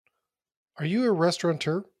Are you a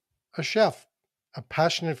restaurateur, a chef, a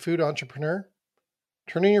passionate food entrepreneur?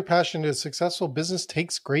 Turning your passion into a successful business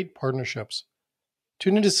takes great partnerships.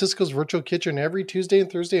 Tune into Cisco's Virtual Kitchen every Tuesday and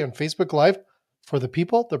Thursday on Facebook Live for the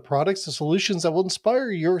people, the products, the solutions that will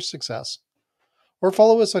inspire your success. Or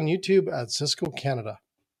follow us on YouTube at Cisco Canada.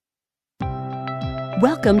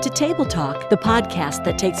 Welcome to Table Talk, the podcast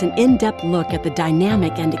that takes an in-depth look at the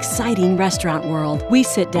dynamic and exciting restaurant world. We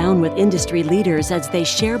sit down with industry leaders as they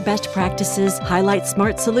share best practices, highlight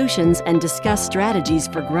smart solutions, and discuss strategies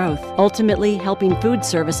for growth, ultimately helping food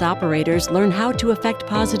service operators learn how to effect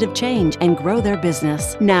positive change and grow their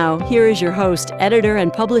business. Now, here is your host, editor,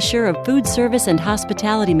 and publisher of Food Service and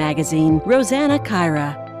Hospitality magazine, Rosanna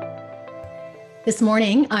Caira. This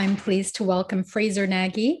morning, I'm pleased to welcome Fraser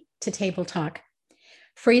Nagy to Table Talk.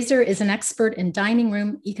 Fraser is an expert in dining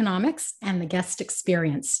room economics and the guest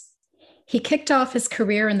experience. He kicked off his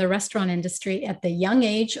career in the restaurant industry at the young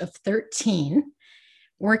age of 13,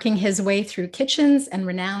 working his way through kitchens and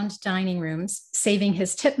renowned dining rooms, saving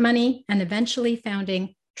his tip money, and eventually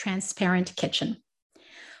founding Transparent Kitchen.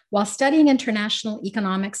 While studying international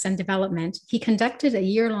economics and development, he conducted a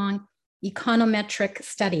year-long econometric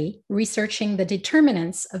study researching the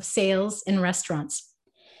determinants of sales in restaurants.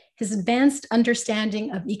 His advanced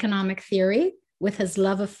understanding of economic theory, with his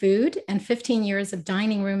love of food and 15 years of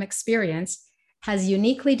dining room experience, has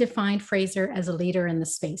uniquely defined Fraser as a leader in the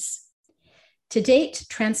space. To date,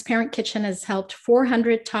 Transparent Kitchen has helped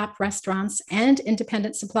 400 top restaurants and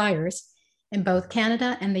independent suppliers in both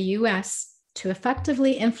Canada and the US to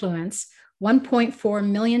effectively influence 1.4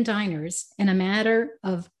 million diners in a manner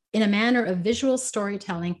of visual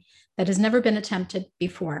storytelling that has never been attempted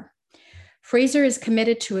before. Fraser is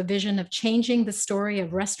committed to a vision of changing the story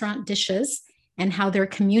of restaurant dishes and how they're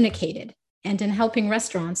communicated, and in helping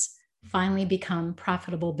restaurants finally become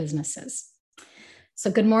profitable businesses. So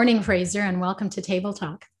good morning, Fraser, and welcome to Table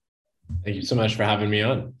Talk. Thank you so much for having me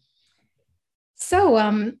on. So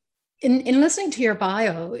in listening to your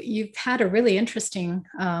bio, you've had a really interesting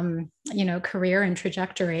career and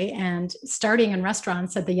trajectory, and starting in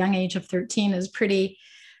restaurants at the young age of 13 is pretty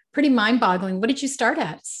mind-boggling. What did you start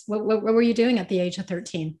at? What were you doing at the age of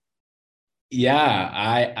 13? Yeah,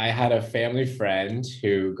 I had a family friend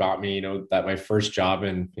who got me, that my first job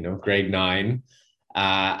in, grade 9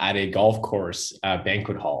 at a golf course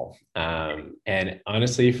banquet hall. And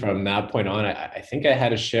honestly, from that point on, I think I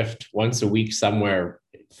had a shift once a week somewhere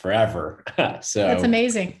forever. So that's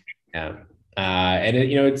amazing. Yeah. And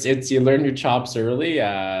it's you learn your chops early.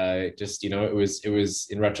 It was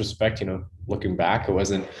in retrospect, looking back, it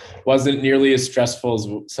wasn't nearly as stressful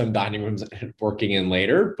as some dining rooms working in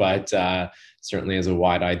later, but certainly as a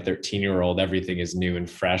wide-eyed 13-year-old, everything is new and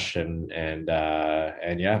fresh, and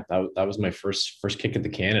yeah, that was my first kick at the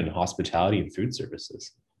can in hospitality and food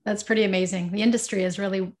services. That's pretty amazing. The industry has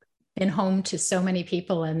really been home to so many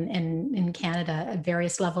people in Canada at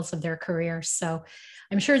various levels of their careers. So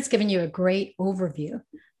I'm sure it's given you a great overview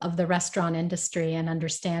of the restaurant industry and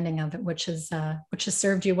understanding of it, which has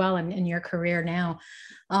served you well in your career now.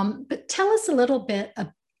 But tell us a little bit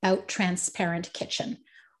about Transparent Kitchen.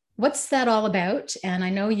 What's that all about? And I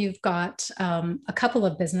know you've got a couple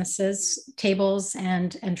of businesses, Tables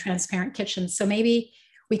and Transparent Kitchen. So maybe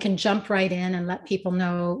we can jump right in and let people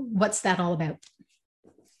know what's that all about.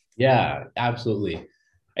 Yeah, absolutely.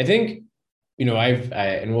 I think,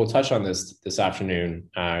 and we'll touch on this afternoon,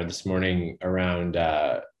 this morning around,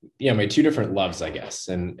 my two different loves, I guess.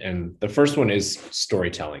 And the first one is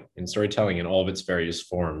storytelling in all of its various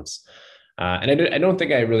forms. And I don't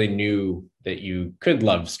think I really knew that you could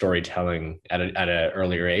love storytelling at an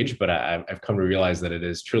earlier age, but I've come to realize that it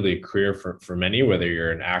is truly a career for many, whether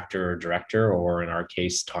you're an actor or director, or in our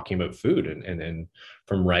case, talking about food and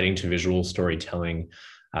from writing to visual storytelling.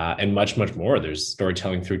 And much, much more. There's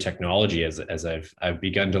storytelling through technology as I've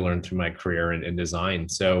begun to learn through my career in design.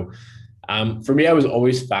 So for me, I was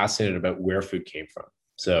always fascinated about where food came from.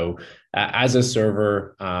 So as a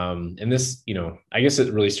server, and this, I guess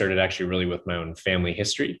it really started actually really with my own family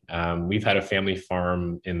history. We've had a family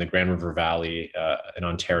farm in the Grand River Valley in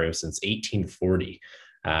Ontario since 1840.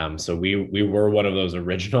 So we were one of those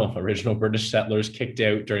original British settlers kicked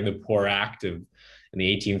out during the Poor Act in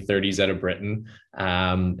the 1830s out of Britain.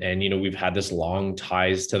 And, we've had this long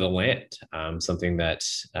ties to the land, something that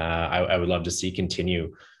I would love to see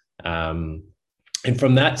continue. And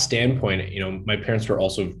from that standpoint, my parents were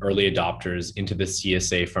also early adopters into the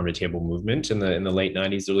CSA farm to table movement in the late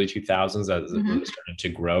 90s, early 2000s, as it really started to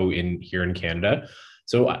grow here in Canada.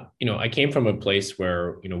 So, I came from a place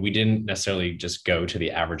where, we didn't necessarily just go to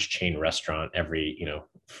the average chain restaurant every,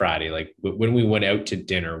 Friday. Like when we went out to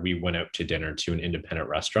dinner, we went out to dinner to an independent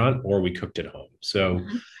restaurant or we cooked at home. So,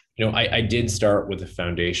 I did start with a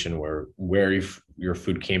foundation where your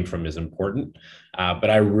food came from is important. But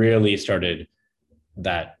I really started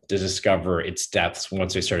that to discover its depths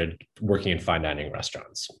once I started working in fine dining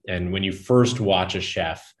restaurants. And when you first watch a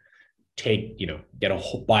chef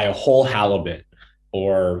buy a whole halibut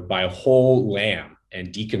or buy a whole lamb and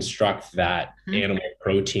deconstruct that animal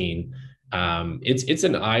protein, it's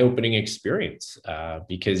an eye-opening experience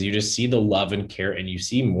because you just see the love and care, and you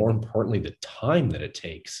see, more importantly, the time that it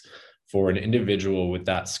takes for an individual with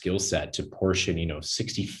that skill set to portion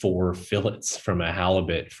 64 fillets from a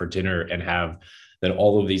halibut for dinner and have then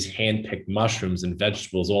all of these hand-picked mushrooms and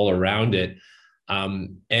vegetables all around it.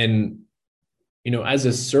 As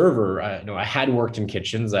a server, I had worked in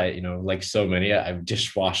kitchens. Like so many, I've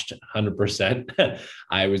dishwashed 100%.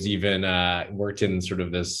 I was even worked in sort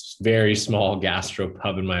of this very small gastro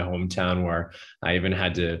pub in my hometown where I even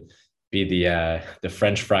had to be the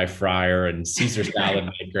French fry fryer and Caesar salad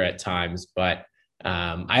maker at times. But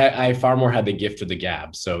I far more had the gift of the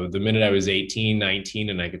gab. So the minute I was 18, 19,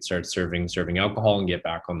 and I could start serving alcohol and get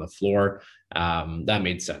back on the floor, that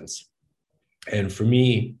made sense. And for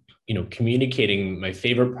me, communicating, my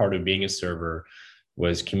favorite part of being a server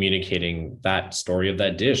was communicating that story of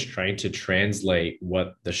that dish, trying to translate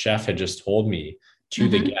what the chef had just told me to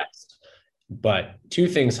the guest. But two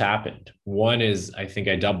things happened. One is, I think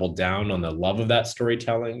I doubled down on the love of that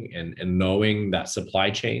storytelling and knowing that supply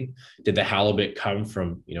chain. Did the halibut come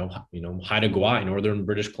from, Haida Gwaii, northern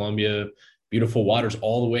British Columbia, beautiful waters,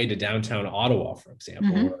 all the way to downtown Ottawa, for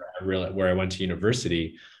example, where I went to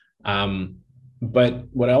university. But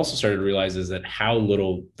what I also started to realize is that how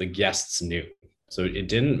little the guests knew. So it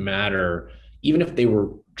didn't matter, even if they were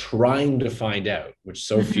trying to find out, which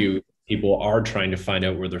so few people are trying to find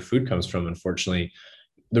out where their food comes from. Unfortunately,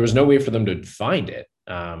 there was no way for them to find it.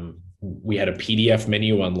 We had a PDF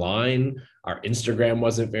menu online. Our Instagram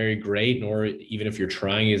wasn't very great, nor even if you're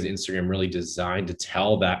trying, is Instagram really designed to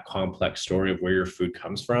tell that complex story of where your food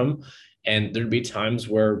comes from. And there'd be times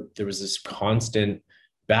where there was this constant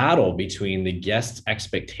battle between the guest's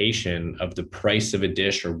expectation of the price of a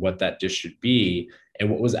dish or what that dish should be and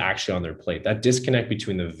what was actually on their plate. That disconnect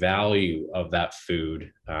between the value of that food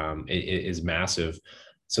is massive.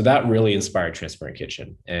 So that really inspired Transparent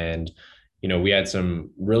Kitchen. And, we had some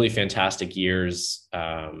really fantastic years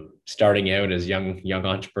starting out as young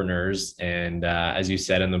entrepreneurs. And as you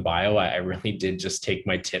said in the bio, I really did just take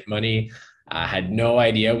my tip money. I had no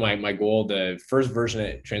idea. My goal, the first version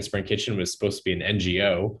of Transparent Kitchen was supposed to be an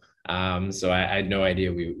NGO. So I had no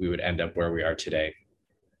idea we would end up where we are today.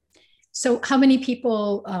 So how many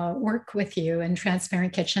people work with you in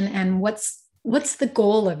Transparent Kitchen, and what's the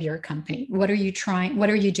goal of your company? What are you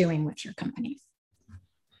doing with your company?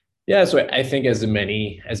 Yeah, so I think as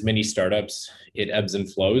many startups, it ebbs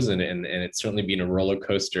and flows, and it's certainly been a roller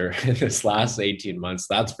coaster in this last 18 months,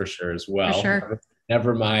 that's for sure as well. For sure.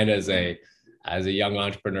 Never mind as a young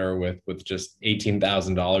entrepreneur with just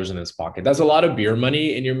 $18,000 in his pocket. That's a lot of beer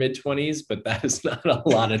money in your mid-20s, but that is not a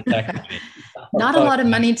lot of tech money. Not a lot of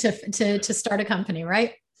money to start a company,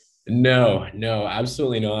 right? No,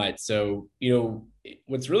 absolutely not. So,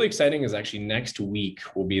 what's really exciting is actually next week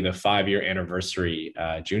will be the 5-year anniversary.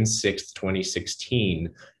 June 6th, 2016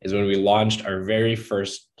 is when we launched our very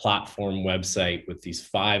first platform website with these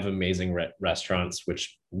 5 amazing restaurants,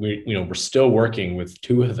 which we're still working with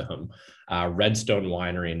 2 of them, Redstone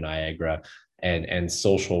Winery in Niagara and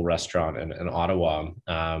Social Restaurant in Ottawa.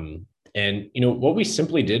 And what we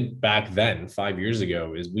simply did back then, 5 years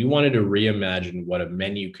ago, is we wanted to reimagine what a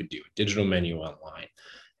menu could do, a digital menu online.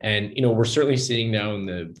 And we're certainly seeing now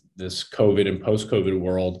in this COVID and post-COVID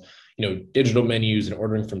world, digital menus and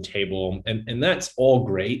ordering from table, and that's all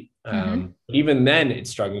great. But even then, it's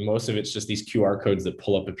struggling. Most of it's just these QR codes that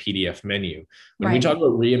pull up a PDF menu. When we talk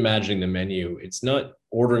about reimagining the menu, it's not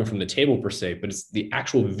ordering from the table per se, but it's the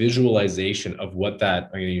actual visualization of what that,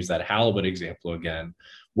 I'm going to use that halibut example again,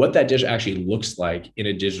 what that dish actually looks like in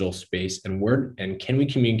a digital space, and can we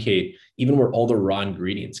communicate even where all the raw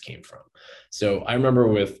ingredients came from. So I remember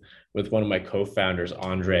with one of my co-founders,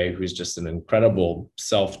 Andre, who's just an incredible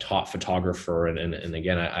self-taught photographer. And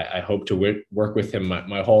again, I hope to work with him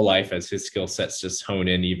my whole life as his skill sets just hone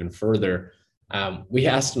in even further. We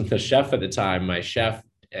asked him, the chef at the time, my chef,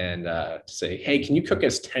 and to say, hey, can you cook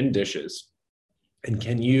us 10 dishes? And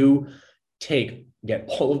can you get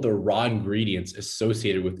all of the raw ingredients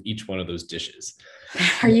associated with each one of those dishes?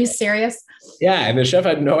 Are you serious? Yeah, and the chef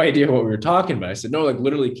had no idea what we were talking about. I said, no, like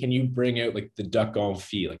literally, can you bring out like the duck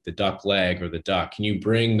confit, like the duck leg or the duck? Can you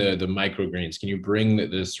bring the microgreens? Can you bring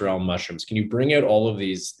the sorrel mushrooms? Can you bring out all of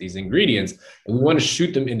these ingredients? And we want to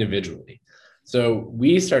shoot them individually. So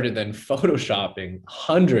we started then photoshopping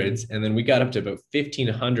hundreds, and then we got up to about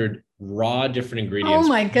 1,500 raw different ingredients. Oh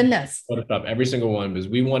my goodness. Photoshop every single one because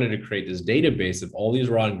we wanted to create this database of all these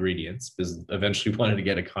raw ingredients because eventually we wanted to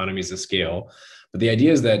get economies of scale. But the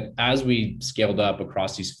idea is that as we scaled up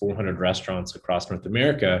across these 400 restaurants across North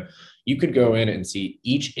America, you could go in and see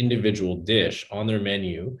each individual dish on their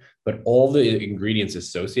menu, but all the ingredients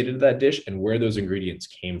associated to that dish and where those ingredients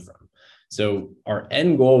came from. So our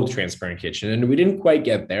end goal with Transparent Kitchen, and we didn't quite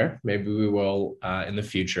get there, maybe we will in the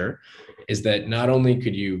future, is that not only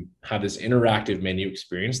could you have this interactive menu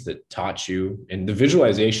experience that taught you, and the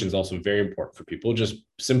visualization is also very important for people, just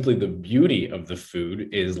simply the beauty of the food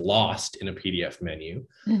is lost in a PDF menu.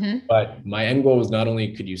 Mm-hmm. But my end goal was not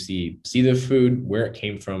only could you see the food, where it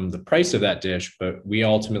came from, the price of that dish, but we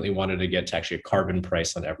ultimately wanted to get to actually a carbon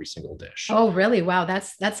price on every single dish. Oh, really? Wow.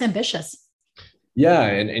 That's ambitious. Yeah.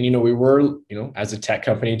 And, we were, as a tech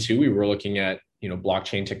company too, we were looking at,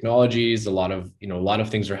 blockchain technologies. A lot of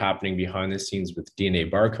things are happening behind the scenes with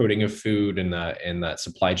DNA barcoding of food and that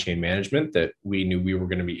supply chain management that we knew we were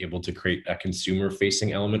going to be able to create a consumer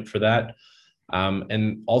facing element for that.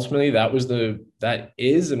 And ultimately that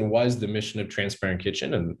is and was the mission of Transparent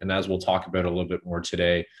Kitchen. And as we'll talk about a little bit more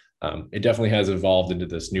today, it definitely has evolved into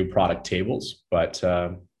this new product tables, but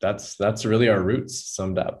that's really our roots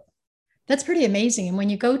summed up. That's pretty amazing. And when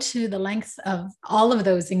you go to the length of all of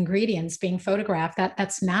those ingredients being photographed,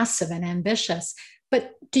 that's massive and ambitious.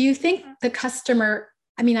 But do you think the customer,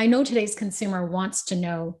 I know today's consumer wants to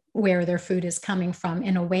know where their food is coming from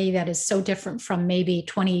in a way that is so different from maybe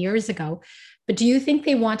 20 years ago. But do you think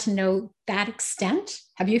they want to know that extent?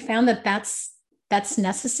 Have you found that that's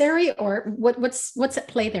necessary, or what's at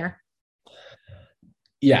play there?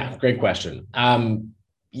 Yeah, great question.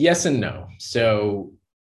 Yes and no. So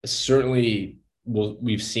certainly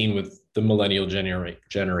we've seen with the millennial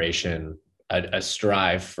generation a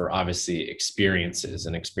strive for obviously experiences,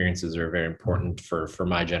 and experiences are very important for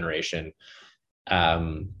my generation.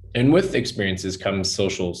 And with experiences comes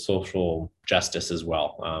social justice as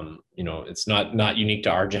well. It's not unique to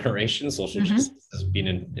our generation. Social justice has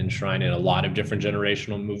been enshrined in a lot of different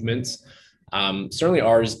generational movements. Certainly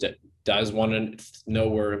ours does want to know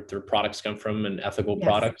where their products come from and ethical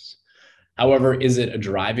products. However, is it a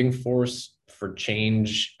driving force for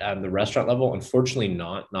change at the restaurant level? Unfortunately,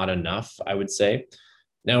 not enough, I would say.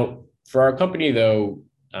 Now, for our company, though,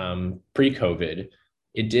 pre-COVID,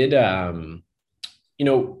 it did,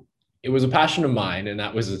 it was a passion of mine, and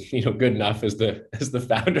that was, good enough as the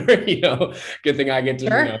founder. Good thing I get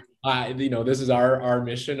to, this is our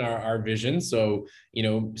mission, our vision. So,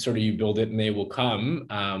 sort of you build it and they will come,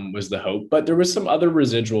 was the hope. But there was some other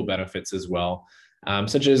residual benefits as well.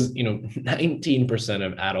 Such as, 19%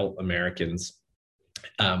 of adult Americans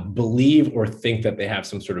believe or think that they have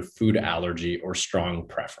some sort of food allergy or strong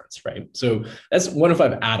preference, right? So that's 1 in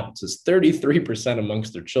 5 adults. It's 33%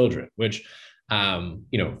 amongst their children, which,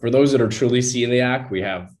 for those that are truly celiac, we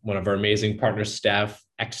have one of our amazing partners, Steph,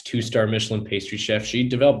 ex-2-star Michelin pastry chef. She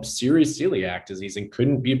developed serious celiac disease and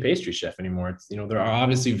couldn't be a pastry chef anymore. It's, there are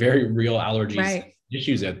obviously very real allergies,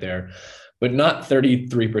 issues out there. But not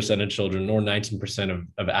 33% of children nor 19%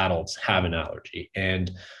 of adults have an allergy. And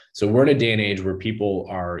so we're in a day and age where people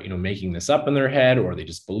are, making this up in their head, or they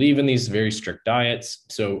just believe in these very strict diets.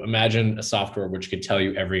 So imagine a software which could tell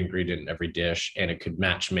you every ingredient in every dish, and it could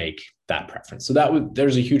match make that preference. So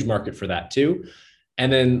there's a huge market for that too.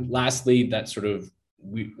 And then lastly, that sort of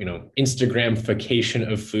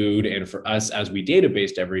Instagramification of food. And for us, as we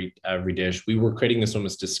databased every dish, we were creating this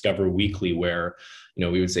almost Discover Weekly, where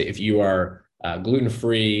we would say if you are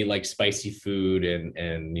gluten-free, like spicy food,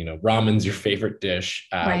 and ramen's your favorite dish,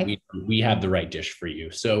 we have the right dish for you.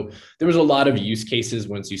 So there was a lot of use cases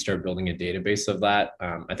once you start building a database of that.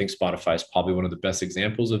 I think Spotify is probably one of the best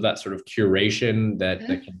examples of that sort of curation that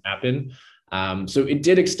can happen. So it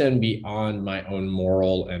did extend beyond my own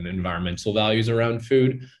moral and environmental values around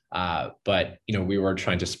food. But, we were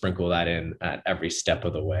trying to sprinkle that in at every step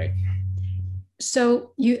of the way.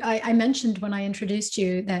 So I mentioned when I introduced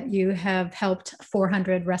you that you have helped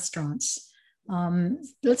 400 restaurants.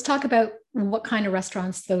 Let's talk about what kind of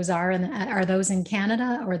restaurants those are. And are those in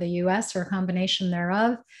Canada or the US or a combination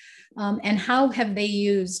thereof? And how have they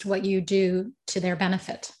used what you do to their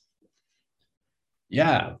benefit?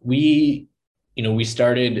 Yeah, we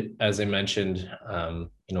started, as I mentioned,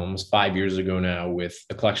 almost 5 years ago now, with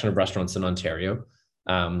a collection of restaurants in Ontario.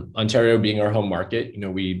 Ontario being our home market,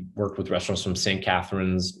 we worked with restaurants from St.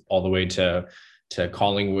 Catharines all the way to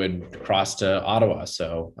Collingwood, across to Ottawa.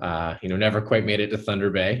 So, never quite made it to Thunder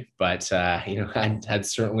Bay, but, had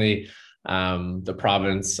certainly the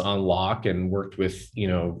province on lock and worked with,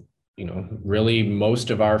 really most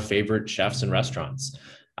of our favorite chefs and restaurants.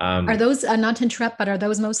 Are those, not to interrupt, but are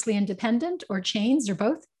those mostly independent or chains or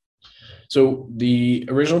both? So the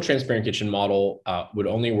original Transparent Kitchen model would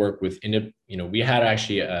only work with, we had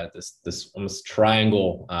actually this almost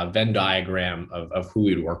triangle Venn diagram of who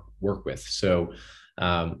we'd work with. So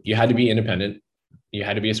you had to be independent, you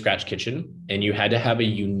had to be a scratch kitchen, and you had to have a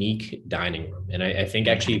unique dining room. And I think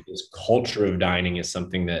actually this culture of dining is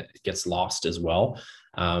something that gets lost as well.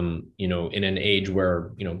 In an age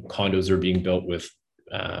where, condos are being built with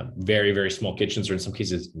very, very small kitchens, or in some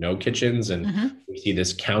cases, no kitchens. And we see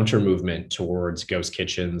this counter movement towards ghost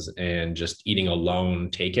kitchens and just eating alone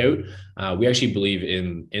takeout. We actually believe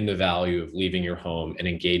in the value of leaving your home and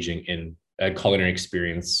engaging in a culinary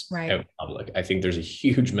experience out in public. I think there's a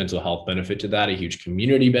huge mental health benefit to that, a huge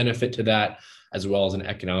community benefit to that, as well as an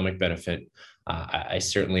economic benefit. I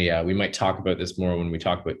certainly, we might talk about this more when we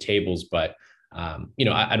talk about tables, but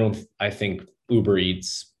I think Uber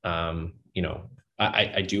Eats,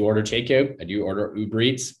 I do order takeout. I do order Uber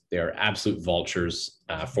Eats. They are absolute vultures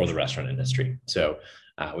for the restaurant industry. So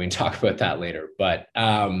we can talk about that later. But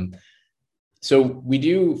so we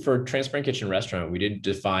do, for Transparent Kitchen Restaurant, we did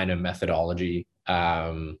define a methodology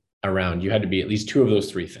around, you had to be at least two of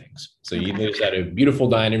those three things. So you either had a beautiful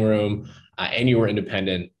dining room and you were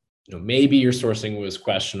independent. Maybe your sourcing was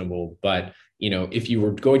questionable, but if you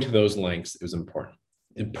were going to those lengths, it was important.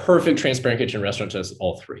 The perfect Transparent Kitchen Restaurant does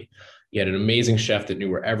all three. You had an amazing chef that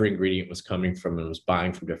knew where every ingredient was coming from and was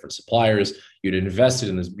buying from different suppliers. You'd invested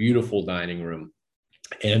in this beautiful dining room,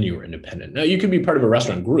 and you were independent. Now, you could be part of a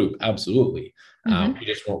restaurant group, absolutely. You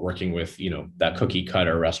just weren't working with, that cookie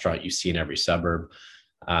cutter restaurant you see in every suburb.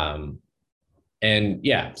 So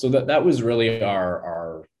that was really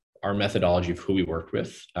our methodology of who we worked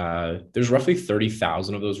with. There's roughly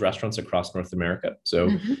 30,000 of those restaurants across North America. So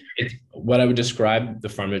it's what I would describe the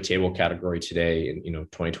farm to table category today in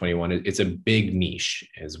 2021. It's a big niche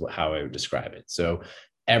is how I would describe it. So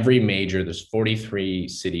there's 43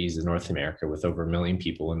 cities in North America with over 1 million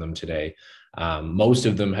people in them today. Most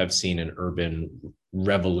of them have seen an urban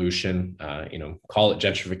revolution. Call it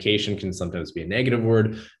gentrification, can sometimes be a negative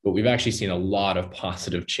word, but we've actually seen a lot of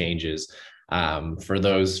positive changes. For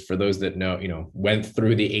those that know, went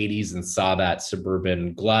through the 80s and saw that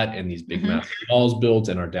suburban glut and these big massive malls built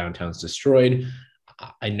and our downtowns destroyed.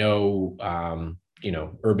 I know,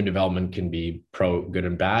 urban development can be good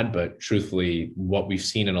and bad, but truthfully, what we've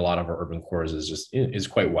seen in a lot of our urban cores is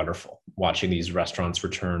quite wonderful. Watching these restaurants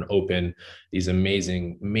return, open, these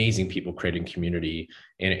amazing people creating community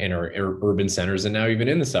in our urban centers, and now even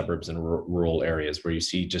in the suburbs and rural areas where you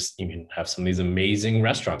see even have some of these amazing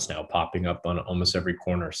restaurants now popping up on almost every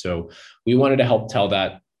corner. So we wanted to help tell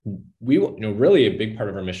that. Really a big part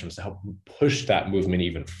of our mission was to help push that movement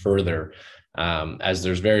even further. As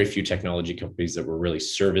there's very few technology companies that were really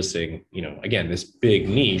servicing, again, this big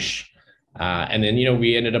niche. And then,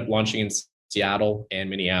 we ended up launching in Seattle and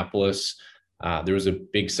Minneapolis. There was a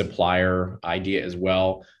big supplier idea as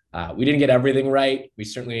well. We didn't get everything right. We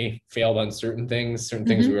certainly failed on certain things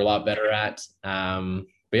we were a lot better at. But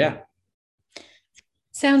yeah.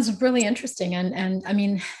 Sounds really interesting. And I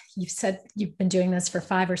mean, you've said you've been doing this for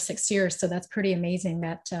 5 or 6 years, so that's pretty amazing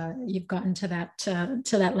that you've gotten to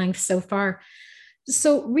that length so far.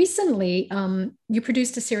 So recently, you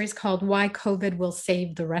produced a series called Why COVID Will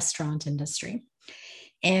Save the Restaurant Industry.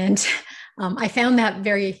 And I found that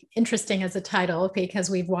very interesting as a title, because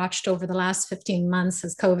we've watched over the last 15 months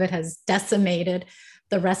as COVID has decimated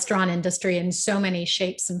the restaurant industry in so many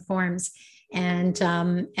shapes and forms. And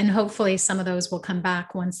hopefully some of those will come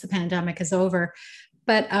back once the pandemic is over.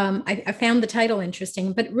 But I found the title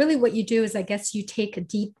interesting. But really what you do is, I guess, you take a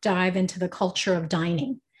deep dive into the culture of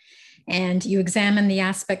dining, and you examine the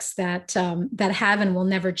aspects that have and will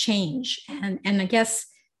never change. And I guess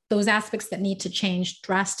those aspects that need to change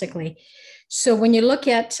drastically. So when you look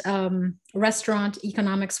at Restaurant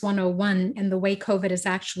Economics 101 and the way COVID has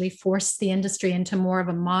actually forced the industry into more of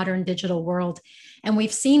a modern digital world, and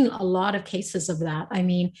we've seen a lot of cases of that. I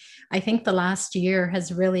mean, I think the last year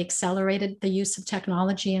has really accelerated the use of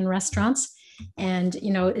technology in restaurants, and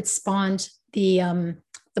it spawned the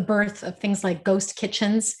birth of things like ghost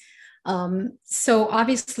kitchens. So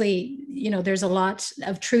obviously, there's a lot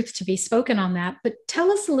of truth to be spoken on that. But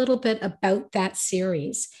tell us a little bit about that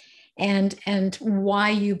series and why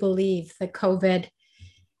you believe that COVID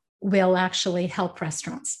will actually help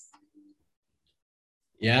restaurants.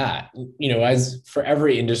 Yeah, as for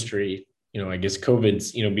every industry, I guess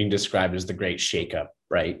COVID's, being described as the great shakeup,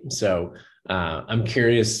 right? So I'm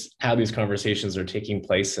curious how these conversations are taking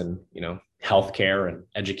place in, healthcare and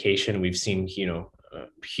education. We've seen,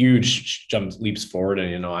 huge leaps forward,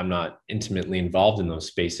 and I'm not intimately involved in those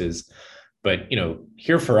spaces, but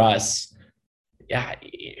here for us, yeah,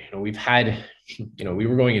 we've had, we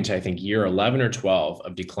were going into, I think, year 11 or 12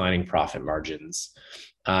 of declining profit margins.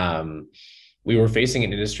 We were facing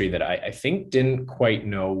an industry that I think didn't quite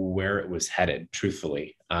know where it was headed,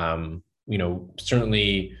 truthfully.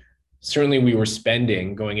 Certainly we were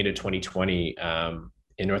spending going into 2020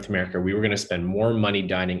 in North America, we were going to spend more money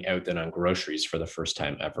dining out than on groceries for the first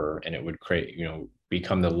time ever. And it would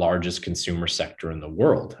become the largest consumer sector in the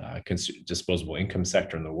world, disposable income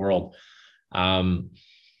sector in the world. So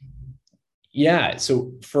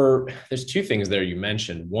there's two things there you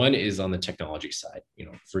mentioned. One is on the technology side.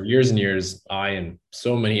 For years and years, I and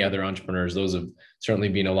so many other entrepreneurs, those have certainly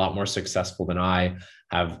been a lot more successful than I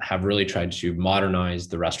have really tried to modernize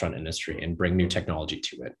the restaurant industry and bring new technology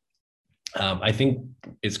to it. I think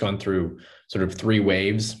it's gone through sort of three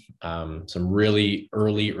waves, some really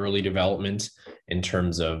early development in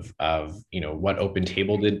terms of what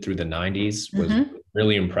OpenTable did through the 90s was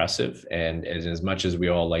really impressive. And as much as we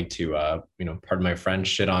all like to, pardon my French,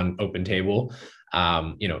 shit on OpenTable,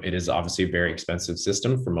 it is obviously a very expensive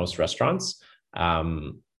system for most restaurants.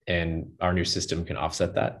 And our new system can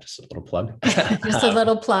offset that. Just a little plug. Just a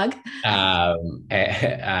little plug.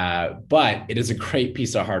 But it is a great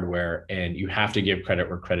piece of hardware, and you have to give credit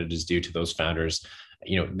where credit is due to those founders.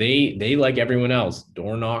 They like everyone else,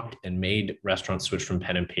 door knocked and made restaurants switch from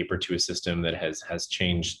pen and paper to a system that has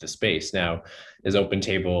changed the space. Now, is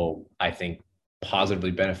OpenTable, I think, positively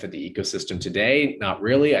benefit the ecosystem today? Not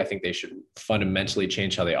really. I think they should fundamentally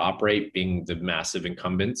change how they operate, being the massive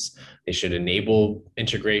incumbents. They should enable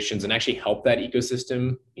integrations and actually help that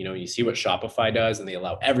ecosystem. You see what Shopify does, and they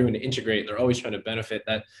allow everyone to integrate. They're always trying to benefit.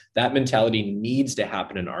 That mentality needs to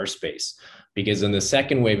happen in our space, because in the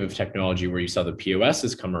second wave of technology, where you saw the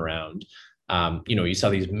POSs come around, you saw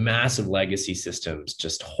these massive legacy systems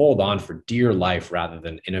just hold on for dear life rather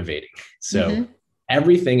than innovating. So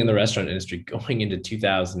everything in the restaurant industry going into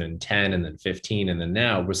 2010 and then 15 and then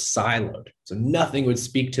now was siloed. So nothing would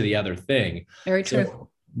speak to the other thing. Very true. So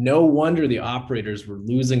no wonder the operators were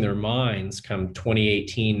losing their minds come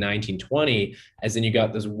 2018, 19, 20, as then you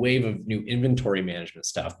got this wave of new inventory management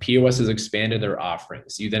stuff. POS has expanded their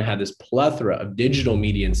offerings. You then had this plethora of digital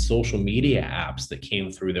media and social media apps that came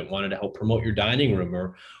through that wanted to help promote your dining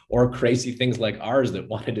room, or crazy things like ours that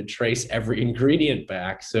wanted to trace every ingredient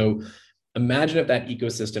back. So imagine if that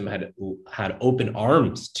ecosystem had open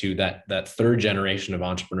arms to that third generation of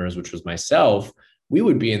entrepreneurs, which was myself. We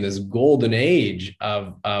would be in this golden age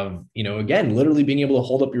of again, literally being able to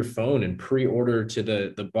hold up your phone and pre-order to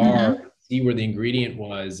the bar, see where the ingredient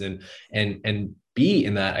was, and be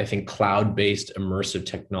in that, I think, cloud-based immersive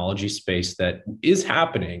technology space that is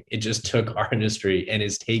happening. It just took our industry and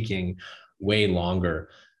is taking way longer.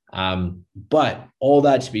 But all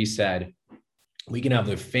that to be said, we can have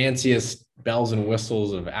the fanciest bells and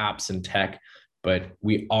whistles of apps and tech, but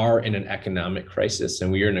we are in an economic crisis,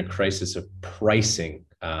 and we are in a crisis of pricing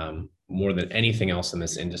more than anything else in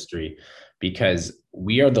this industry, because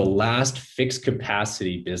we are the last fixed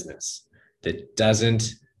capacity business that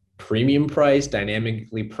doesn't premium price,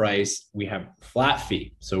 dynamically price. We have flat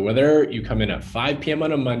fee. So whether you come in at 5 p.m.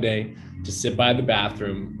 on a Monday to sit by the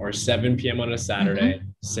bathroom, or 7 p.m. on a Saturday,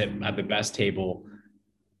 sit at the best table,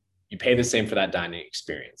 you pay the same for that dining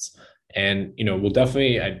experience. And, I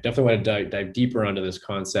definitely want to dive deeper onto this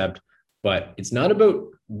concept, but it's not about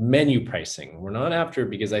menu pricing. We're not after,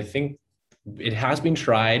 because I think it has been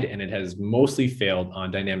tried and it has mostly failed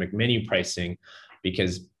on dynamic menu pricing,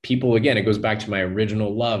 because people, again, it goes back to my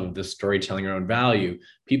original love of the storytelling around value.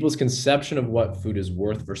 People's conception of what food is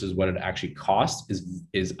worth versus what it actually costs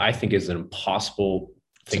is I think is an impossible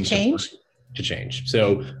thing to change.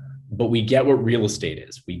 So, but we get what real estate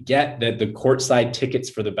is. We get that the courtside tickets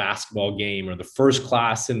for the basketball game, or the first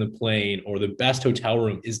class in the plane, or the best hotel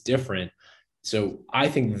room is different. So I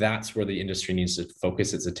think that's where the industry needs to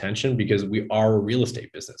focus its attention, because we are a real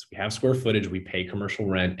estate business. We have square footage, we pay commercial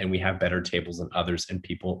rent, and we have better tables than others. And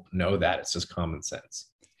people know that. It's just common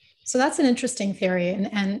sense. So that's an interesting theory.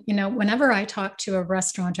 And whenever I talk to a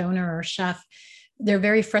restaurant owner or chef, they're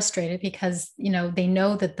very frustrated because, they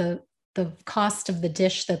know that the cost of the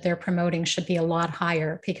dish that they're promoting should be a lot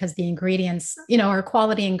higher, because the ingredients, are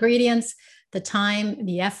quality ingredients, the time,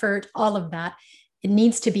 the effort, all of that, it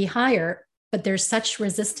needs to be higher. But there's such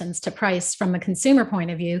resistance to price from a consumer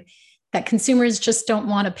point of view that consumers just don't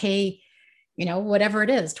want to pay, whatever it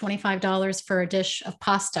is, $25 for a dish of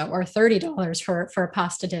pasta or $30 for a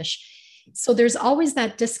pasta dish. So there's always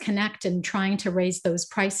that disconnect in trying to raise those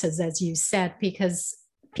prices, as you said, because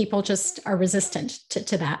people just are resistant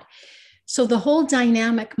to that. So the whole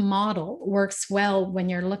dynamic model works well when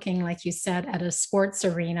you're looking, like you said, at a sports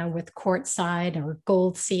arena with courtside or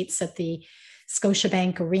gold seats at the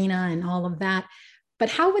Scotiabank Arena and all of that. But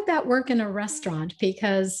how would that work in a restaurant?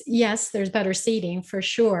 Because yes, there's better seating for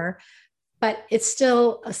sure, but it's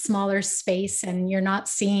still a smaller space and you're not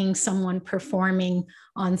seeing someone performing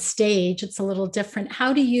on stage. It's a little different.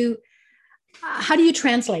 How do you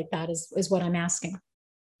translate that is what I'm asking.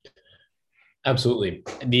 Absolutely.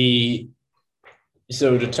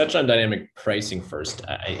 So to touch on dynamic pricing first,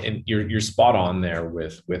 and you're spot on there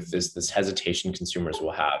with this hesitation consumers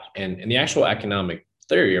will have, and the actual economic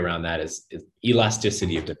theory around that is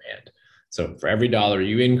elasticity of demand. So for every dollar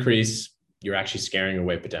you increase, you're actually scaring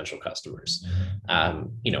away potential customers.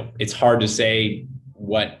 It's hard to say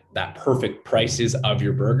what that perfect price is of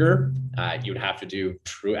your burger. You would have to do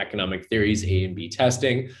true economic theories, A and B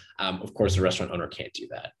testing. Of course, the restaurant owner can't do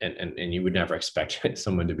that. And you would never expect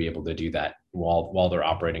someone to be able to do that while they're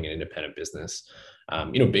operating an independent business.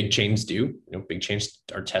 Big chains do. Big chains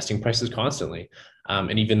are testing prices constantly.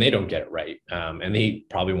 And even they don't get it right. And they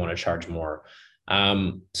probably want to charge more.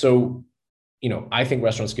 I think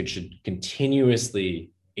restaurants should continuously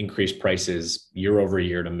increase prices year over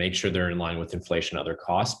year to make sure they're in line with inflation and other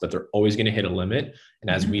costs, but they're always going to hit a limit. And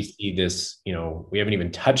as we see this, we haven't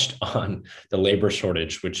even touched on the labor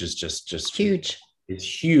shortage, which is just huge.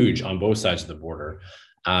 It's huge on both sides of the border,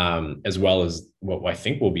 as well as what I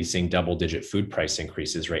think we'll be seeing double-digit food price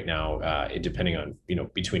increases right now, depending on,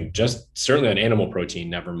 between just certainly on animal protein,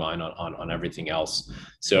 never mind on everything else.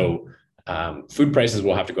 So food prices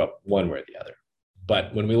will have to go up one way or the other.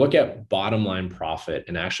 But when we look at bottom line profit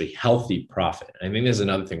and actually healthy profit, I think there's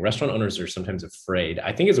another thing. Restaurant owners are sometimes afraid.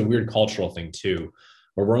 I think it's a weird cultural thing too,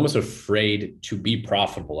 where we're almost afraid to be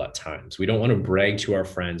profitable at times. We don't want to brag to our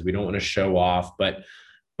friends. We don't want to show off, but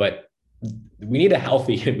we need a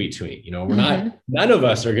healthy in between. We're none of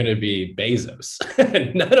us are going to be Bezos.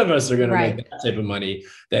 None of us are going to make that type of money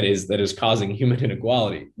that is causing human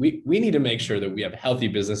inequality. We need to make sure that we have healthy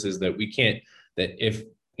businesses that if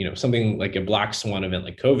something like a black swan event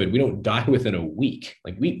like COVID, we don't die within a week.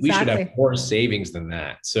 Like we should have more savings than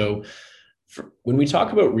that. So when we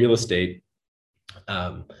talk about real estate,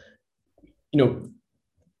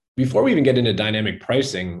 before we even get into dynamic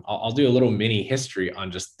pricing, I'll do a little mini history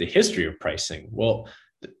on just the history of pricing. Well,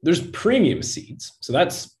 there's premium seats. So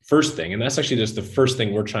that's first thing. And that's actually just the first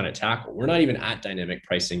thing we're trying to tackle. We're not even at dynamic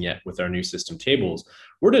pricing yet with our new system tables.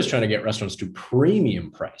 We're just trying to get restaurants to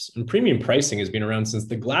premium price. And premium pricing has been around since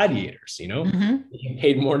the gladiators, You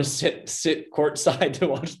paid more to sit courtside to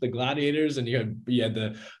watch the gladiators, and you had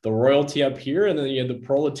the royalty up here, and then you had the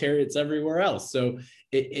proletariats everywhere else. So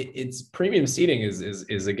it's premium seating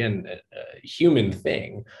is again a human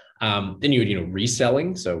thing. Then you had,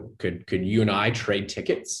 reselling. So could you and I trade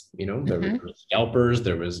tickets? There were scalpers.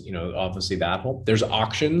 There was, obviously that whole. There's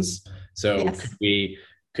auctions. So yes.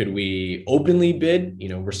 Could we openly bid?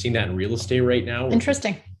 We're seeing that in real estate right now.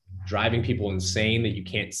 Interesting. Driving people insane that you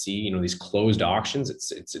can't see, these closed auctions.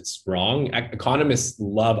 It's wrong. Economists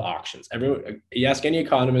love auctions. You ask any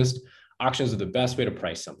economist, auctions are the best way to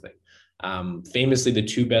price something. Famously, the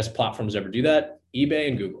two best platforms ever do that: eBay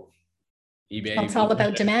and Google. It's all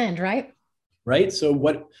about demand, right? Right. So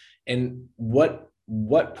what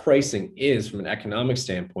pricing is from an economic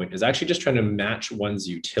standpoint is actually just trying to match one's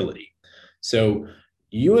utility. So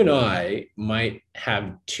you and I might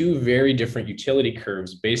have two very different utility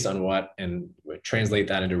curves based on and translate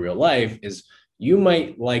that into real life is you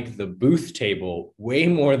might like the booth table way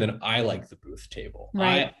more than I like the booth table.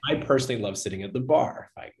 Right. I personally love sitting at the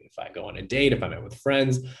bar. If I go on a date, if I'm out with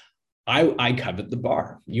friends, I covet the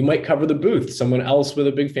bar. You might cover the booth. Someone else with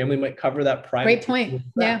a big family might cover that private. Great point.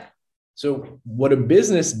 Yeah. So what a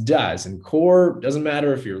business does, and core, doesn't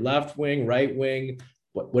matter if you're left wing, right wing,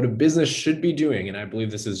 what a business should be doing, and I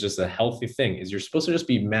believe this is just a healthy thing, is you're supposed to just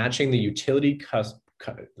be matching the utility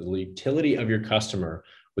of your customer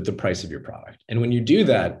with the price of your product. And when you do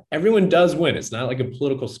that, everyone does win. It's not like a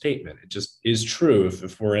political statement. It just is true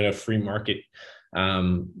if we're in a free market,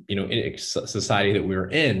 in society that we're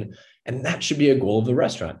in. And that should be a goal of the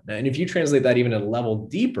restaurant. And if you translate that even a level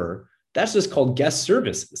deeper, that's just called guest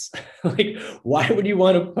services. Like, why would you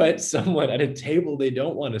want to put someone at a table they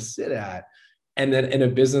don't want to sit at? And then in a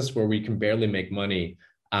business where we can barely make money.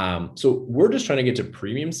 So we're just trying to get to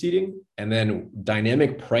premium seating, and then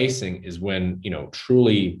dynamic pricing is when,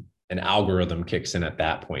 truly an algorithm kicks in at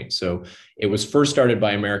that point. So it was first started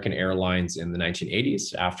by American Airlines in the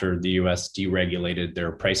 1980s after the US deregulated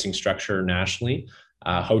their pricing structure nationally.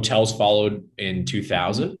 Hotels followed in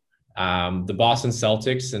 2000. The Boston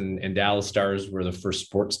Celtics and Dallas Stars were the first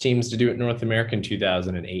sports teams to do it in North America in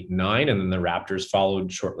 2008 and 9. And then the Raptors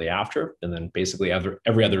followed shortly after, and then basically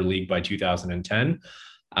every other league by 2010.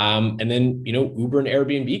 And then, Uber and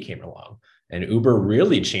Airbnb came along. And Uber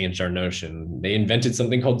really changed our notion. They invented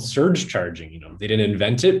something called surge charging. They didn't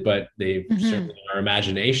invent it, but they certainly in our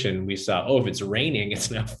imagination, we saw, if it's raining,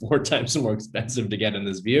 it's now 4 times more expensive to get in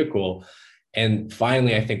this vehicle. And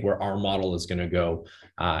finally, I think where our model is going to go,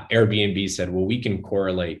 Airbnb said, well, we can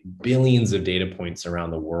correlate billions of data points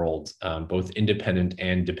around the world, both independent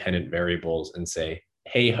and dependent variables, and say,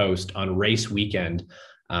 hey, host, on race weekend,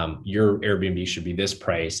 your Airbnb should be this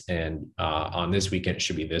price. And on this weekend, it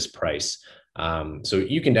should be this price. So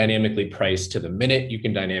you can dynamically price to the minute, you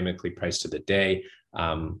can dynamically price to the day.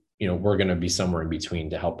 We're going to be somewhere in between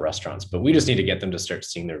to help restaurants, but we just need to get them to start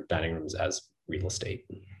seeing their dining rooms as real estate.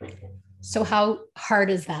 So how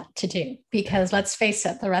hard is that to do? Because let's face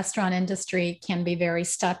it, the restaurant industry can be very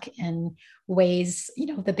stuck in ways,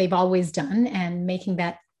 that they've always done, and making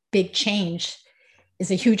that big change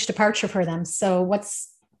is a huge departure for them. So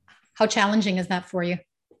how challenging is that for you?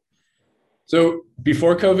 So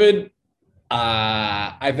before COVID,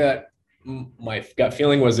 I thought my gut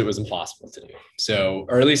feeling was it was impossible to do. So,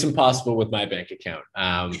 or at least impossible with my bank account.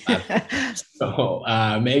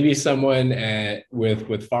 Maybe someone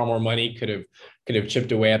with far more money could have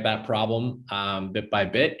chipped away at that problem bit by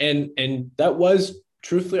bit, and that was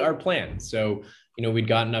truthfully our plan. So, we'd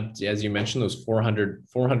gotten up to, as you mentioned, those 400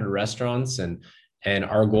 restaurants, and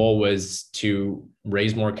our goal was to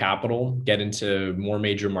raise more capital, get into more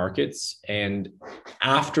major markets. And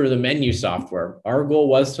after the menu software, our goal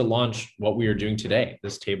was to launch what we are doing today,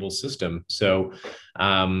 this table system. So,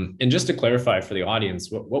 and just to clarify for the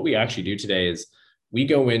audience, what we actually do today is we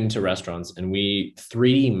go into restaurants and we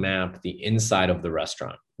 3D map the inside of the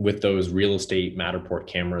restaurant with those real estate Matterport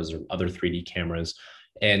cameras or other 3D cameras.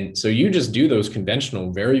 And so you just do those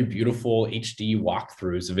conventional, very beautiful HD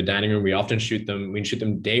walkthroughs of a dining room. We often shoot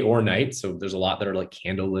them day or night. So there's a lot that are like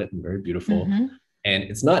candlelit and very beautiful. And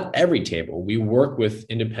it's not every table. We work with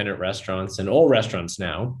independent restaurants and all restaurants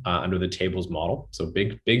now under the tables model. So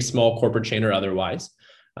big, small corporate chain or otherwise,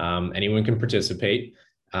 anyone can participate.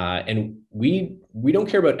 And we don't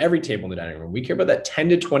care about every table in the dining room. We care about that 10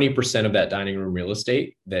 to 20% of that dining room real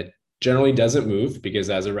estate that generally doesn't move, because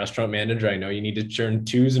as a restaurant manager, I know you need to turn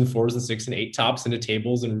 2s and 4s and 6s and 8 tops into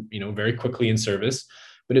tables and, very quickly in service.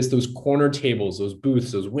 But it's those corner tables, those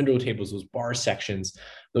booths, those window tables, those bar sections,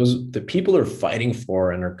 the people are fighting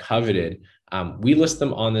for and are coveted. We list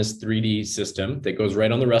them on this 3D system that goes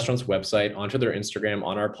right on the restaurant's website, onto their Instagram,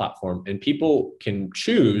 on our platform, and people can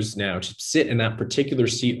choose now to sit in that particular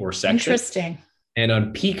seat or section. Interesting. And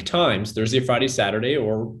on peak times, Thursday, Friday, Saturday,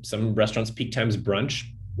 or some restaurants' peak times brunch,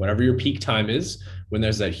 whatever your peak time is, when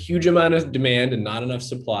there's that huge amount of demand and not enough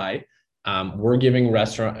supply, we're giving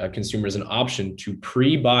restaurant consumers an option to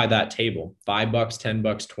pre-buy that table, $5, $10,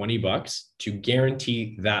 $20, to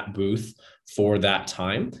guarantee that booth for that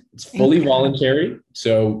time. It's fully voluntary.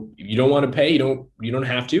 So if you don't want to pay, you don't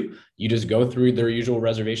have to. You just go through their usual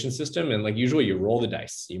reservation system. And like usual, you roll the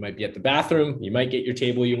dice. You might be at the bathroom, you might get your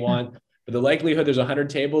table you want, but the likelihood there's 100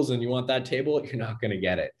 tables and you want that table, you're not going to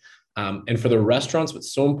get it. And for the restaurants,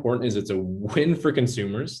 what's so important is it's a win for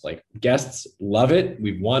consumers. Like, guests love it.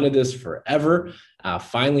 We've wanted this forever.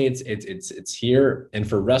 Finally, it's here. And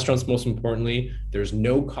for restaurants, most importantly, there's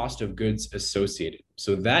no cost of goods associated.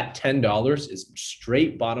 So that $10 is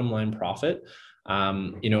straight bottom line profit.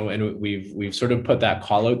 And we've sort of put that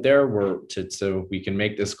call out there so we can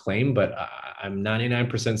make this claim, but I'm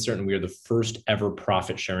 99% certain we are the first ever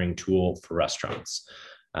profit sharing tool for restaurants.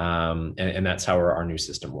 And that's how our new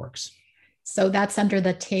system works. So that's under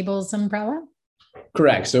the tables umbrella?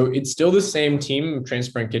 Correct. So it's still the same team,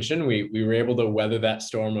 Transparent Kitchen. We were able to weather that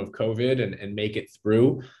storm of COVID and make it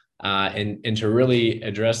through. And to really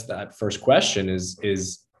address that first question is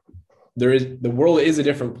the world is a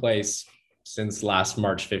different place since last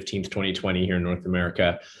March 15th, 2020 here in North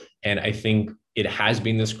America. And I think it has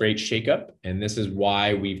been this great shakeup. And this is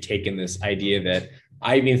why we've taken this idea that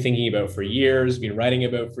I've been thinking about for years, been writing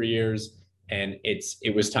about for years, and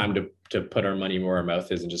it was time to put our money where our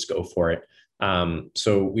mouth is and just go for it.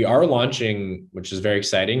 So we are launching, which is very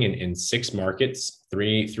exciting, in 6 markets,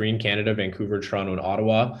 three in Canada, Vancouver, Toronto, and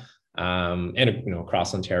Ottawa, and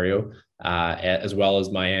across Ontario, as well as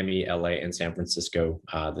Miami, LA, and San Francisco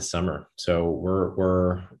this summer. So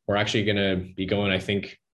we're actually going to be going, I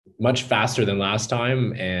think, much faster than last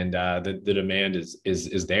time, and the demand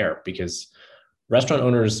is there because restaurant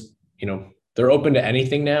owners, they're open to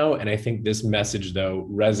anything now. And I think this message though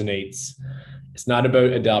resonates. It's not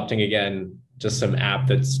about adopting again just some app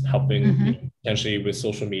that's helping potentially with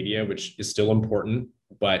social media, which is still important,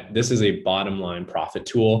 but this is a bottom line profit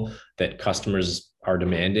tool that customers are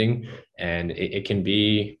demanding. And it can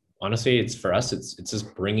be, honestly, it's for us, it's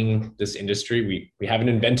just bringing this industry. We haven't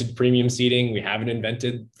invented premium seating. We haven't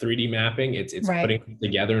invented 3D mapping. It's right. Putting it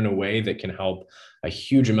together in a way that can help a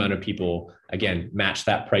huge amount of people, again, match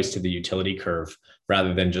that price to the utility curve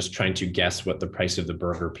rather than just trying to guess what the price of the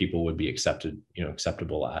burger people would be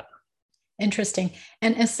acceptable at. Interesting.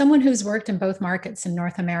 And as someone who's worked in both markets in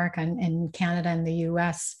North America and in Canada and the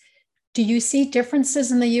US, do you see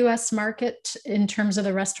differences in the US market in terms of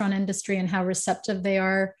the restaurant industry and how receptive they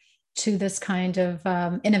are to this kind of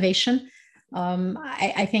innovation?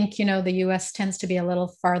 I think, the US tends to be a little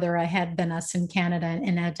farther ahead than us in Canada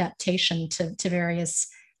in adaptation to various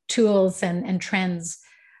tools and trends.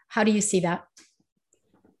 How do you see that?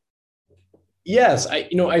 Yes,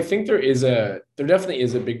 I think there definitely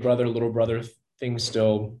is a big brother, little brother thing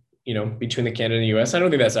still, between the Canada and the US. I don't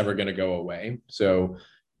think that's ever going to go away. So,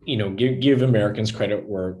 give Americans credit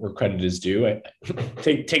where credit is due.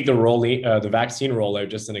 Take the vaccine rollout,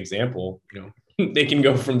 just an example. They can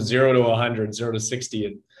go from 0 to 100, 0 to 60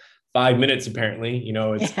 in 5 minutes. Apparently,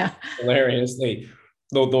 it's hilarious.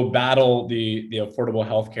 They'll battle the Affordable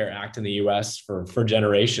Health Care Act in the U.S. for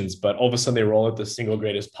generations, but all of a sudden they roll out the single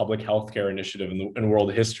greatest public health care initiative in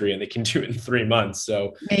world history, and they can do it in 3 months.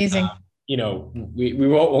 So amazing. We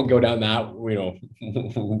won't go down that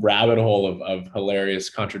rabbit hole of hilarious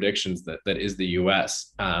contradictions that is the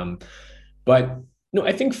U.S. But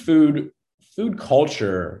I think food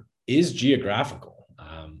culture is geographical,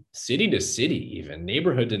 city to city, even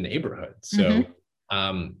neighborhood to neighborhood. So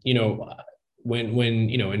when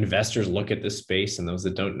investors look at this space, and those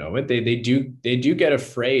that don't know it, they do get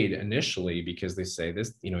afraid initially because they say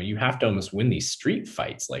this, you have to almost win these street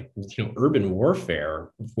fights, like urban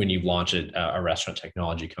warfare when you launch a restaurant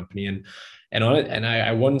technology company. And on it, and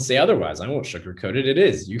I wouldn't say otherwise. I won't sugarcoat it. It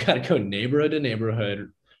is, you got to go neighborhood to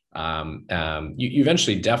neighborhood. You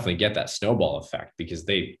eventually definitely get that snowball effect because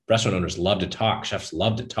restaurant owners love to talk, chefs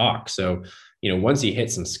love to talk. So once you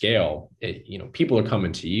hit some scale, people are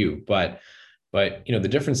coming to you. But the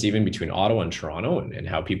difference even between Ottawa and Toronto and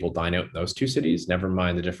how people dine out in those two cities, never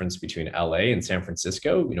mind the difference between LA and San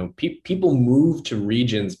Francisco, people move to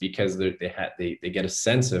regions because they get a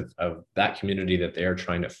sense of that community that they are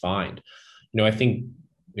trying to find. I think,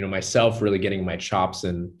 myself really getting my chops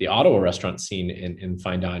in the Ottawa restaurant scene in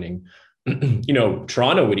fine dining,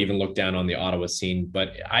 Toronto would even look down on the Ottawa scene,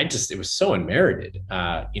 but it was so unmerited.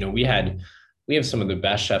 We have some of the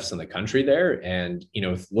best chefs in the country there. And,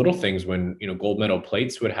 little things when, gold medal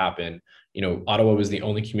plates would happen, Ottawa was the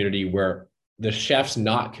only community where the chefs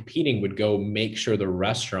not competing would go make sure the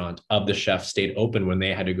restaurant of the chef stayed open when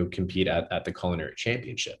they had to go compete at the culinary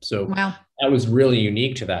championship. So wow. That was really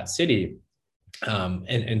unique to that city.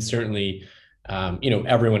 And certainly,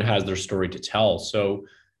 everyone has their story to tell. So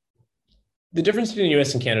the difference between the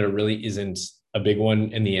US and Canada really isn't a big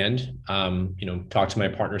one in the end. Talk to my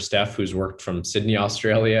partner, Steph, who's worked from Sydney,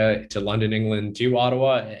 Australia to London, England, to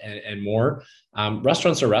Ottawa and more.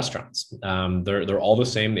 Restaurants are restaurants. They're all the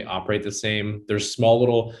same. They operate the same. There's small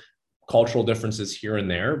little cultural differences here and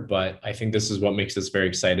there, but I think this is what makes us very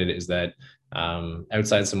excited is that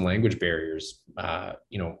outside some language barriers,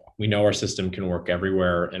 we know our system can work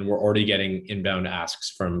everywhere, and we're already getting inbound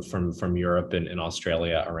asks from Europe and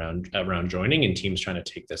Australia around joining, and teams trying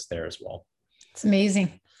to take this there as well. It's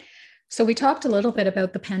amazing. So we talked a little bit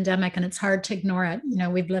about the pandemic, and it's hard to ignore it.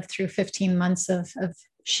 We've lived through 15 months of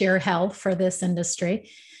sheer hell for this industry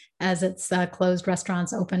as it's closed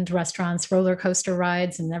restaurants, opened restaurants, roller coaster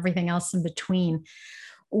rides, and everything else in between.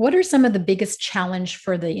 What are some of the biggest challenge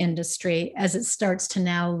for the industry as it starts to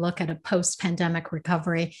now look at a post-pandemic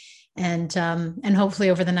recovery? And hopefully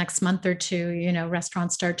over the next month or two,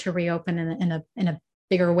 restaurants start to reopen in a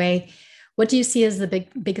bigger way. What do you see as the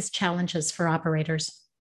biggest challenges for operators?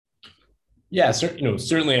 Yeah,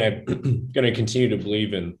 certainly I'm going to continue to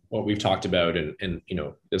believe in what we've talked about and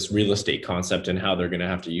this real estate concept and how they're going to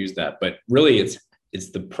have to use that. But really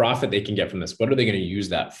it's the profit they can get from this. What are they going to use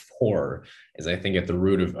that for? Is I think at the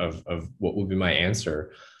root of what would be my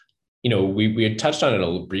answer. We had touched on it a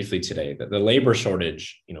little briefly today, that the labor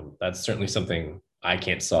shortage, that's certainly something I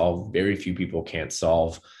can't solve. Very few people can't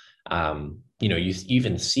solve. you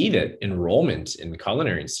even see that enrollment in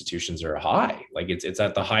culinary institutions are high. Like it's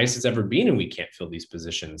at the highest it's ever been, and we can't fill these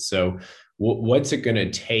positions. So what's it going to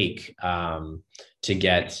take to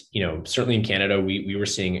get, certainly in Canada, we were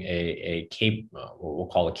seeing what we'll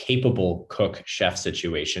call a capable cook chef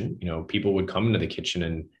situation. People would come into the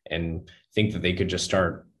kitchen and think that they could just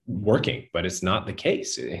start working, but it's not the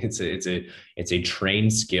case. It's a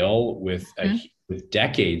trained skill with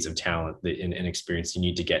decades of talent and experience you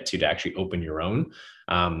need to get to actually open your own.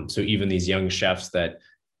 So even these young chefs that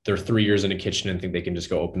they're 3 years in a kitchen and think they can just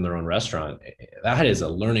go open their own restaurant, that is a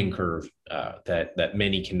learning curve that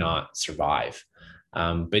many cannot survive.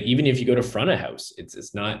 But even if you go to front of house,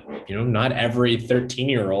 it's not, not every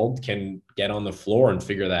 13-year-old can get on the floor and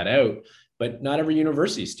figure that out, but not every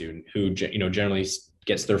university student who, generally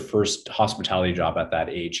gets their first hospitality job at that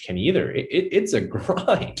age can either. It's a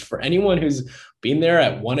grind for anyone who's been there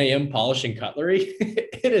at 1 a.m. polishing cutlery.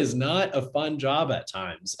 It is not a fun job at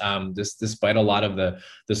times, despite a lot of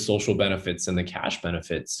the social benefits and the cash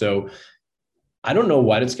benefits. So I don't know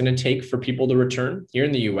what it's going to take for people to return. Here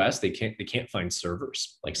in the US, they can't find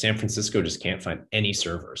servers. Like San Francisco just can't find any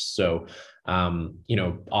servers. So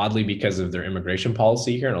oddly, because of their immigration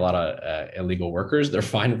policy here and a lot of illegal workers, they're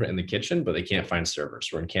fine in the kitchen, but they can't find servers.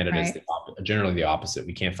 Where in Canada, right, it's generally the opposite.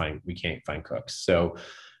 We can't find cooks. So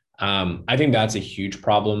I think that's a huge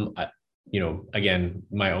problem. Again,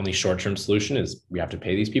 my only short-term solution is we have to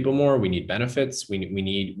pay these people more. We need benefits.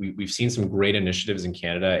 We've seen some great initiatives in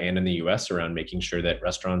Canada and in the US around making sure that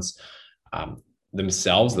restaurants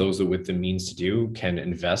themselves, those with the means to do, can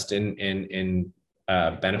invest in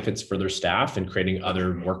benefits for their staff and creating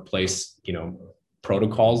other workplace,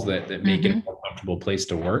 protocols that make it a more comfortable place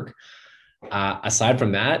to work. Aside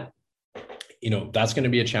from that, that's going to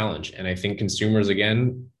be a challenge. And I think consumers,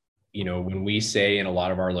 again, when we say in a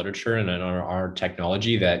lot of our literature and in our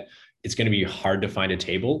technology that it's going to be hard to find a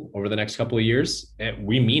table over the next couple of years,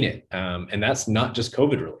 we mean it. And that's not just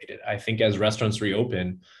COVID related. I think as restaurants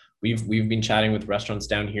reopen, we've been chatting with restaurants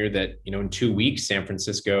down here that, in 2 weeks, San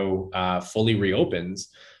Francisco fully reopens,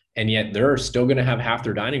 and yet they're still going to have half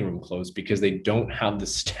their dining room closed because they don't have the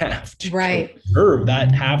staff to serve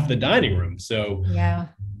that half the dining room. So yeah,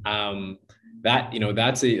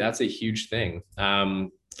 that's a huge thing.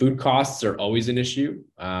 Food costs are always an issue.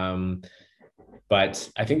 But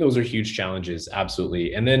I think those are huge challenges.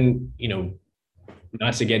 Absolutely. And then,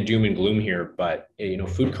 not to get doom and gloom here, but,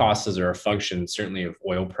 food costs are a function certainly of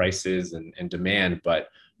oil prices and demand, but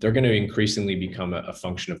they're going to increasingly become a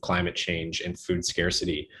function of climate change and food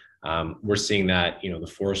scarcity. We're seeing that, the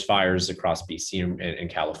forest fires across BC and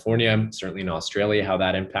California, certainly in Australia, how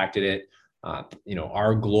that impacted it.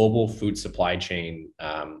 Our global food supply chain,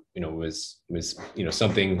 was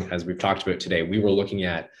something, as we've talked about today, we were looking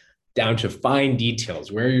at down to fine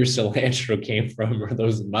details, where your cilantro came from, or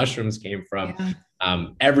those mushrooms came from. Yeah.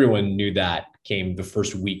 Everyone knew that came the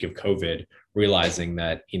first week of COVID, realizing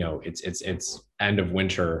that, it's end of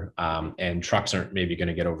winter, and trucks aren't maybe going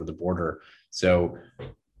to get over the border. So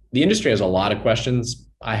the industry has a lot of questions.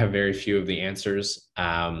 I have very few of the answers.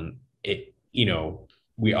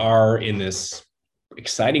 We are in this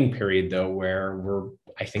exciting period though, where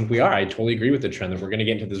I totally agree with the trend that we're going to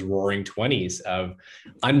get into this roaring 20s of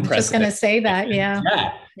unprecedented. Just going to say that. Yeah.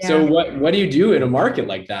 So what do you do in a market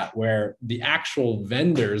like that, where the actual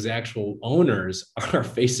vendors, the actual owners are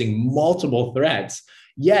facing multiple threats,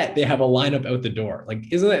 yet they have a lineup out the door? Like,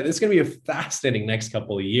 it's going to be a fascinating next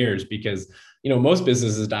couple of years, because, most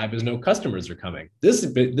businesses die because no customers are coming.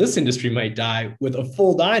 This industry might die with a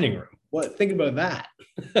full dining room. Think about that.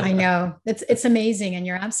 I know, it's amazing. And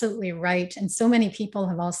you're absolutely right. And so many people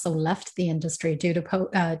have also left the industry due to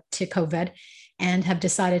COVID and have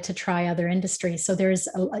decided to try other industries. So there's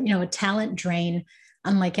a talent drain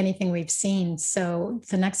unlike anything we've seen. So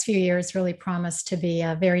the next few years really promise to be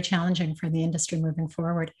very challenging for the industry moving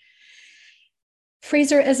forward.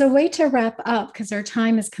 Fraser, as a way to wrap up, because our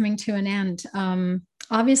time is coming to an end,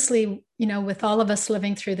 obviously, with all of us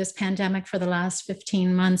living through this pandemic for the last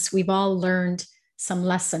 15 months, we've all learned some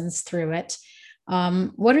lessons through it.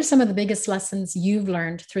 What are some of the biggest lessons you've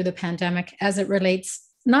learned through the pandemic as it relates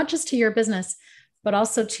not just to your business, but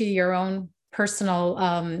also to your own personal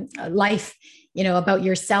life, about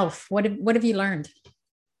yourself? What have you learned?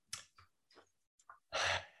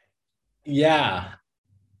 Yeah,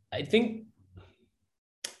 I think,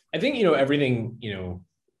 everything,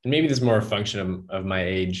 and maybe this is more a function of my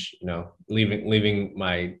age, leaving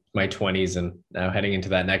my 20s and now heading into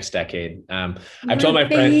that next decade. I've told my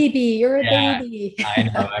friends, you're a baby. I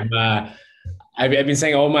know. I've been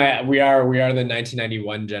saying, we are the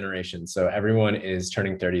 1991 generation. So everyone is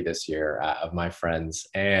turning 30 this year of my friends.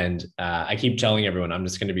 And I keep telling everyone I'm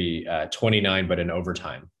just going to be 29, but in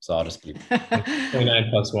overtime. So I'll just be 29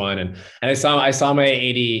 plus one. And I saw my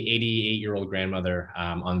 88-year-old grandmother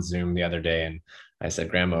on Zoom the other day. And I said,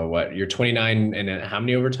 Grandma, what, you're 29 and how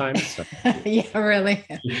many overtimes? So yeah, really.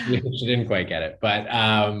 she didn't quite get it. But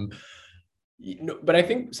I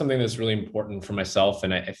think something that's really important for myself,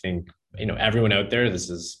 and I think, everyone out there, this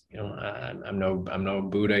is, I'm no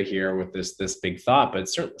Buddha here with this big thought, but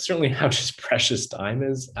certainly how just precious time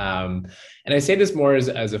is. And I say this more as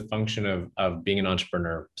a function of being an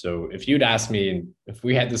entrepreneur. So if you'd asked me, if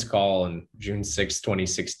we had this call on June 6,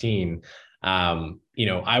 2016,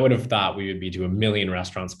 I would have thought we would be to 1 million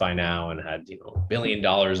restaurants by now and had, $1 billion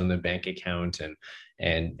in the bank account,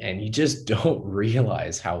 and you just don't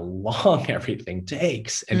realize how long everything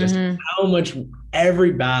takes, and just how much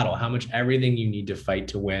everything you need to fight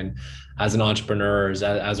to win as an entrepreneur,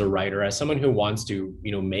 as a writer, as someone who wants to,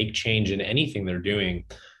 make change in anything they're doing.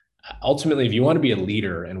 Ultimately, if you want to be a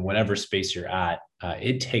leader in whatever space you're at,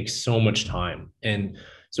 it takes so much time. And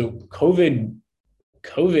so COVID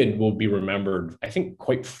will be remembered, I think,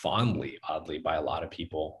 quite fondly, oddly, by a lot of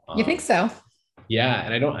people. You think so?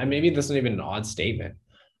 Yeah. And maybe this isn't even an odd statement.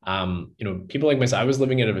 People like myself, I was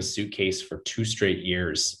living out of a suitcase for 2 straight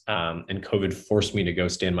years. And COVID forced me to go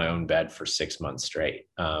stay in my own bed for 6 months straight.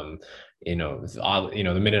 The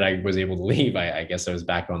minute I was able to leave, I guess I was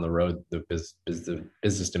back on the road. The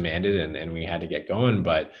business demanded, and we had to get going.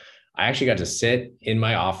 But I actually got to sit in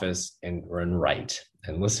my office and write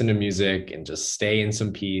and listen to music and just stay in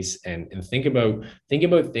some peace and think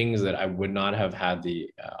about things that I would not have had the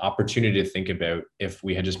opportunity to think about if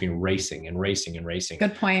we had just been racing.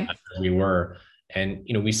 Good point. We were. And,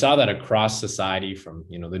 we saw that across society, from,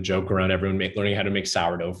 the joke around everyone learning how to make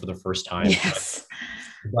sourdough for the first time. Yes.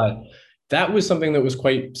 But that was something that was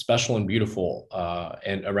quite special and beautiful,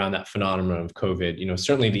 and around that phenomenon of COVID.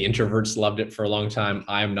 Certainly the introverts loved it for a long time.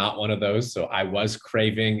 I'm not one of those. So I was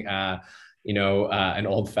craving, an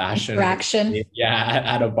old fashioned interaction. Yeah,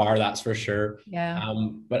 at a bar, that's for sure. Yeah.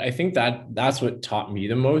 But I think that's what taught me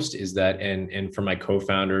the most, is that, and for my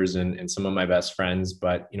co-founders and some of my best friends,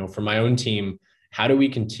 but, for my own team, how do we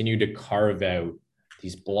continue to carve out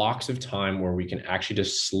these blocks of time where we can actually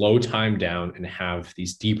just slow time down and have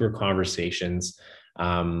these deeper conversations?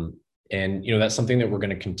 And, that's something that we're going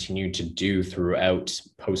to continue to do throughout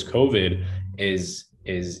post-COVID is,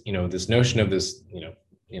 this notion of this,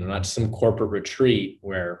 not some corporate retreat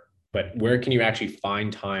but where can you actually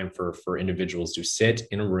find time for individuals to sit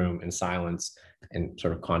in a room in silence and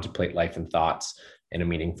sort of contemplate life and thoughts in a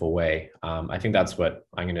meaningful way? I think that's what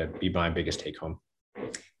I'm going to be my biggest take home.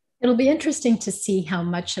 It'll be interesting to see how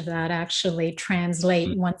much of that actually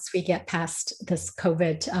translate once we get past this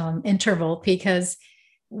COVID interval, because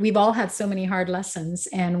we've all had so many hard lessons,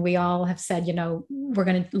 and we all have said, we're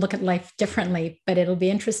going to look at life differently. But it'll be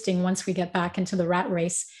interesting once we get back into the rat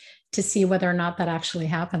race to see whether or not that actually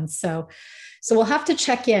happens. So we'll have to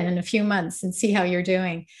check in a few months and see how you're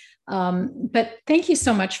doing. But thank you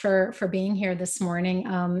so much for being here this morning.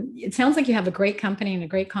 It sounds like you have a great company and a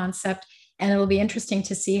great concept, and it'll be interesting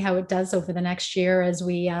to see how it does over the next year as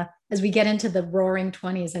we get into the roaring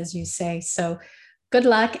 20s, as you say. So good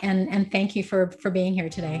luck, and thank you for being here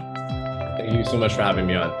today. Thank you so much for having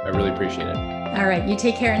me on. I really appreciate it. All right. You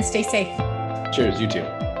take care and stay safe. Cheers. You too.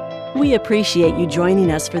 We appreciate you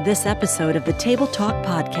joining us for this episode of the Table Talk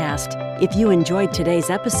Podcast. If you enjoyed today's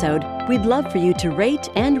episode, we'd love for you to rate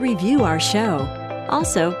and review our show.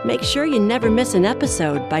 Also, make sure you never miss an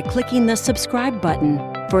episode by clicking the subscribe button.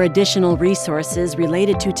 For additional resources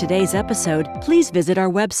related to today's episode, please visit our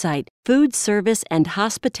website,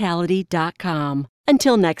 foodserviceandhospitality.com.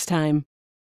 Until next time.